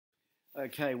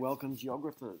Okay, welcome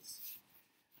geographers.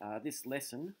 This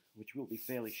lesson, which will be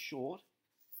fairly short,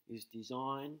 is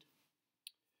designed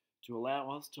to allow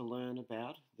us to learn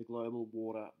about the global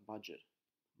water budget.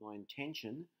 My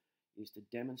intention is to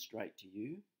demonstrate to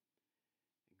you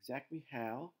exactly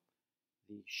how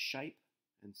the shape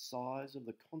and size of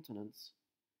the continents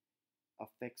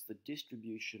affects the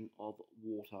distribution of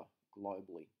water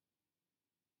globally.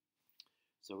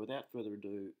 So without further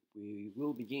ado, we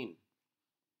will begin.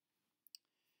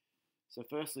 So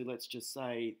firstly, let's just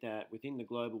say that within the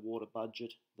global water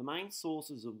budget, the main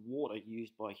sources of water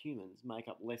used by humans make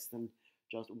up less than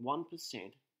just 1%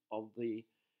 of the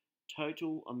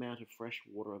total amount of fresh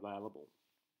water available.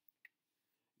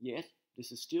 Yet,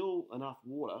 this is still enough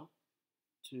water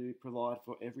to provide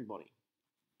for everybody.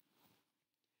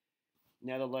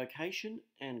 Now, the location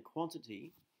and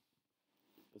quantity,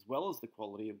 as well as the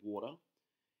quality of water,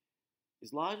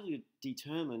 is largely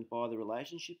determined by the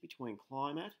relationship between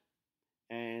climate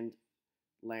and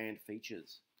land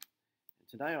features. And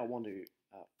today I want to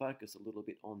focus a little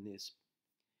bit on this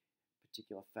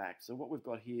particular fact. So what we've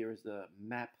got here is the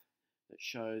map that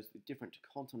shows the different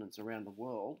continents around the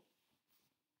world.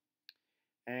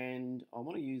 And I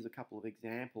want to use a couple of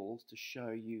examples to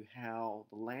show you how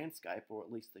the landscape, or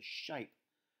at least the shape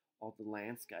of the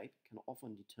landscape, can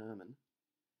often determine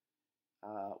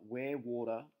where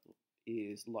water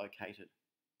is located,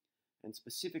 and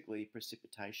specifically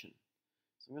precipitation.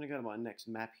 So I'm going to go to my next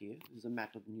map here. This is a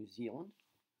map of New Zealand.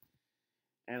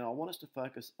 And I want us to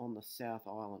focus on the South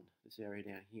Island, this area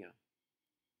down here.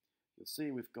 You'll see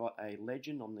we've got a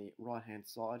legend on the right-hand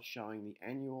side showing the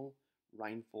annual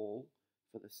rainfall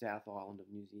for the South Island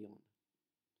of New Zealand.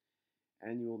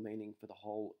 Annual meaning for the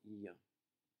whole year.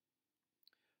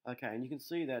 Okay, and you can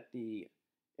see that the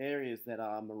areas that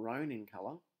are maroon in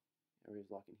colour, areas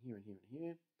like in here and here and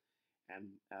here, and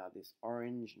this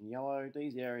orange and yellow,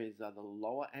 these areas are the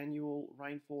lower annual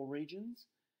rainfall regions,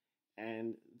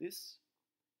 and this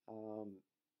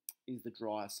is the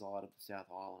drier side of the South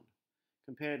Island,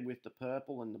 compared with the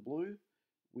purple and the blue,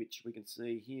 which we can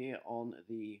see here on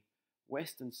the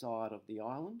western side of the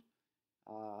island,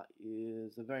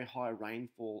 is a very high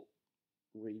rainfall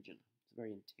region. It's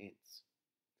very intense.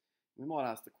 We might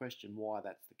ask the question why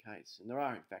that's the case, and there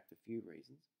are in fact a few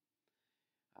reasons.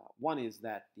 One is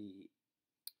that the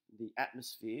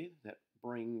atmosphere that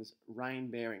brings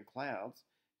rain-bearing clouds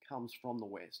comes from the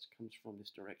west, comes from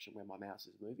this direction where my mouse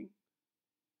is moving.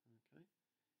 Okay,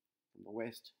 from the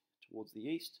west towards the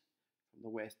east, from the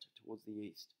west towards the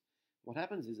east. What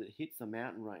happens is it hits the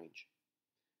mountain range,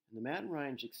 and the mountain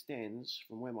range extends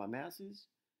from where my mouse is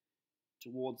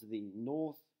towards the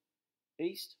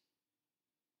northeast,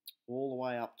 all the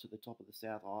way up to the top of the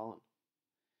South Island.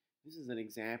 This is an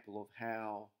example of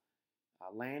how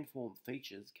landform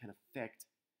features can affect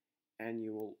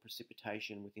annual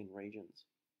precipitation within regions.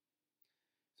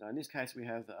 So in this case we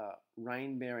have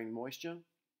rain-bearing moisture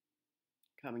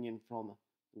coming in from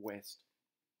the west.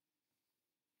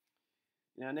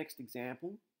 In our next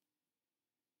example,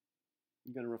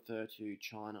 I'm going to refer to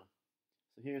China.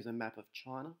 So here's a map of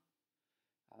China.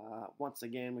 Once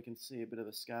again, we can see a bit of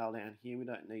a scale down here. We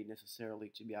don't need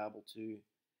necessarily to be able to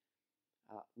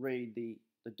read the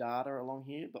data along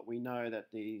here, but we know that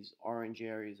these orange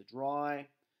areas are dry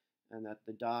and that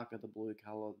the darker the blue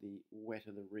colour, the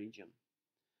wetter the region.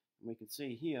 And we can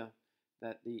see here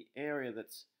that the area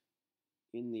that's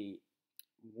in the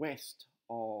west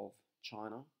of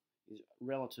China is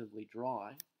relatively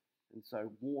dry, and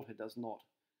so water does not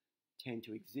tend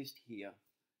to exist here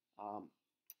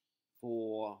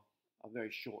for a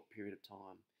very short period of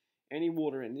time. Any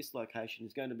water in this location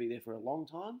is going to be there for a long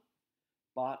time,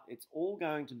 but it's all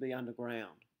going to be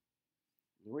underground.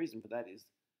 The reason for that is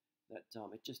that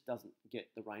it just doesn't get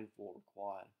the rainfall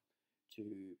required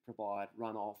to provide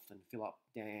runoff and fill up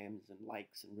dams and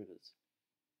lakes and rivers.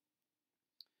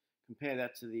 Compare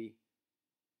that to the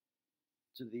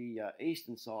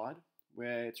eastern side,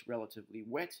 where it's relatively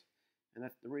wet, and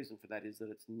the reason for that is that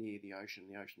it's near the ocean.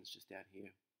 The ocean's just out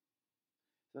here.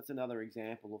 So that's another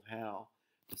example of how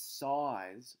the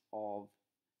size of,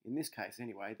 in this case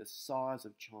anyway, the size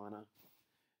of China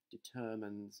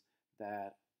determines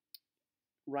that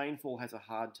rainfall has a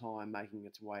hard time making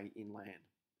its way inland.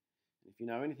 And if you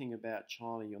know anything about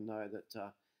China, you'll know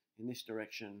that in this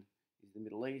direction is the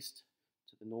Middle East,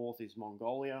 to the north is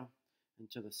Mongolia,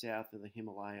 and to the south are the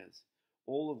Himalayas,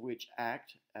 all of which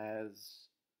act as,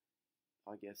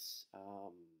 I guess,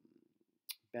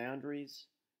 boundaries,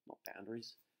 not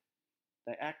boundaries,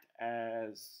 they act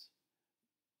as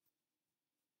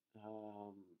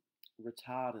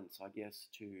retardants, I guess,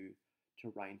 to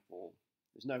rainfall.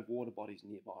 There's no water bodies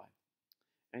nearby.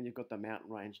 And you've got the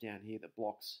mountain range down here that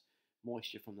blocks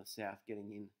moisture from the south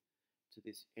getting in to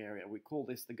this area. We call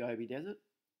this the Gobi Desert,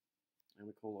 and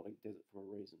we call it a desert for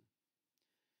a reason.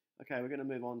 Okay, we're going to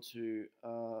move on to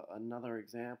another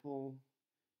example.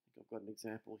 I think I've got an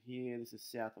example here. This is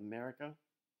South America.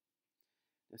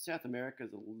 Now, South America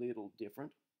is a little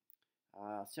different.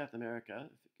 South America,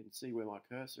 if you can see where my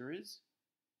cursor is,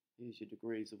 here's your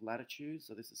degrees of latitude.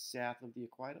 So this is south of the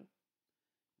equator.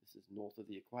 This is north of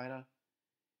the equator.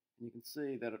 And you can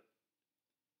see that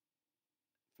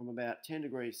from about 10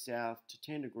 degrees south to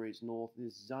 10 degrees north,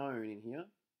 this zone in here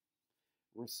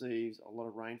receives a lot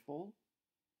of rainfall.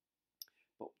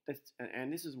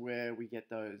 And this is where we get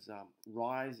those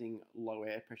rising low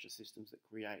air pressure systems that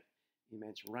create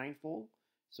immense rainfall.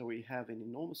 So we have an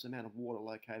enormous amount of water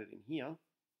located in here.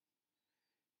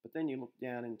 But then you look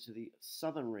down into the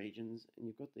southern regions and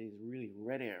you've got these really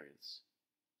red areas.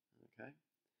 Okay,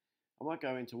 I won't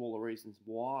go into all the reasons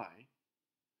why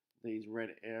these red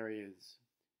areas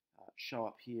show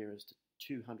up here as to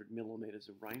 200 millimeters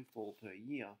of rainfall per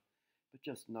year, but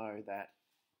just know that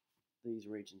these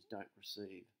regions don't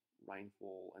receive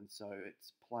rainfall, and so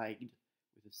it's plagued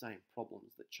with the same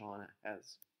problems that China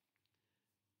has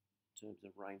in terms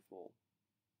of rainfall.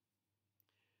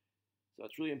 So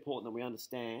it's really important that we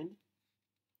understand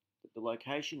that the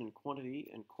location and quantity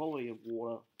and quality of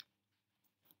water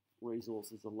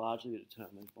resources are largely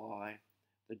determined by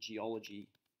the geology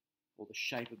or the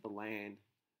shape of the land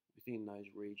within those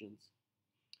regions.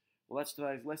 Well, that's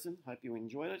today's lesson. Hope you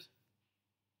enjoyed it,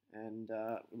 and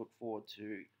we look forward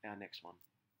to our next one.